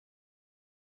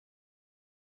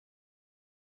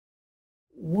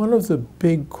One of the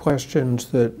big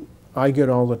questions that I get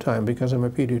all the time, because I'm a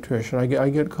pediatrician, I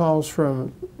get calls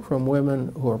from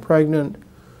women who are pregnant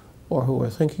or who are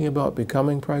thinking about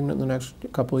becoming pregnant in the next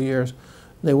couple of years.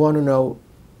 They want to know,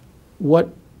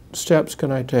 what steps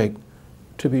can I take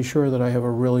to be sure that I have a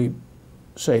really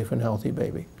safe and healthy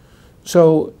baby?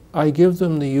 So I give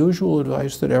them the usual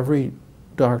advice that every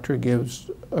doctor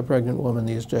gives a pregnant woman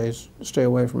these days: stay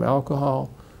away from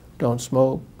alcohol, don't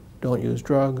smoke, don't use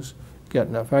drugs, get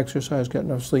enough exercise, get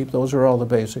enough sleep. Those are all the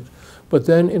basics. But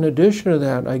then in addition to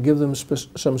that, I give them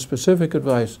some specific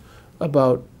advice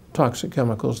about toxic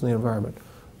chemicals in the environment.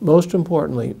 Most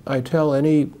importantly, I tell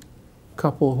any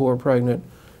couple who are pregnant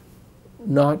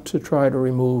not to try to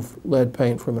remove lead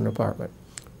paint from an apartment.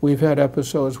 We've had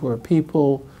episodes where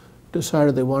people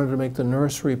decided they wanted to make the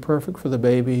nursery perfect for the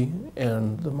baby,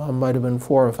 and the mom might have been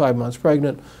 4 or 5 months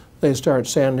pregnant. They start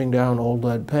sanding down old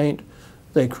lead paint.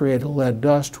 They create a lead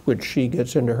dust, which she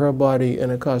gets into her body,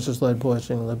 and it causes lead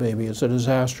poisoning in the baby. It's a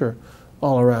disaster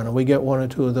all around, and we get 1 or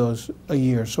 2 of those a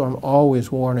year, so I'm always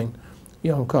warning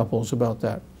young couples about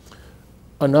that.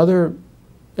 Another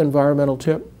environmental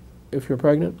tip, if you're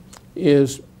pregnant,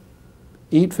 is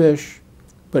eat fish,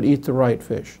 but eat the right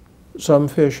fish. Some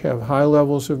fish have high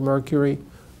levels of mercury,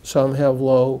 some have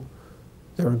low.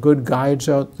 There are good guides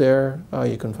out there.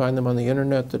 You can find them on the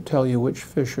internet that tell you which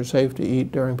fish are safe to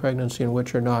eat during pregnancy and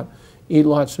which are not. Eat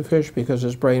lots of fish because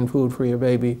it's brain food for your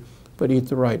baby, but eat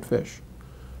the right fish.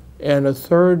 And a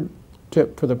third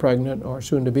tip for the pregnant or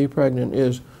soon-to-be pregnant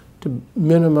is to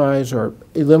minimize or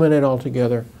eliminate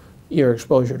altogether your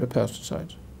exposure to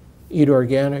pesticides. Eat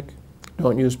organic.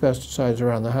 Don't use pesticides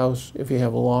around the house. If you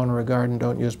have a lawn or a garden,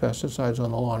 don't use pesticides on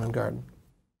the lawn and garden.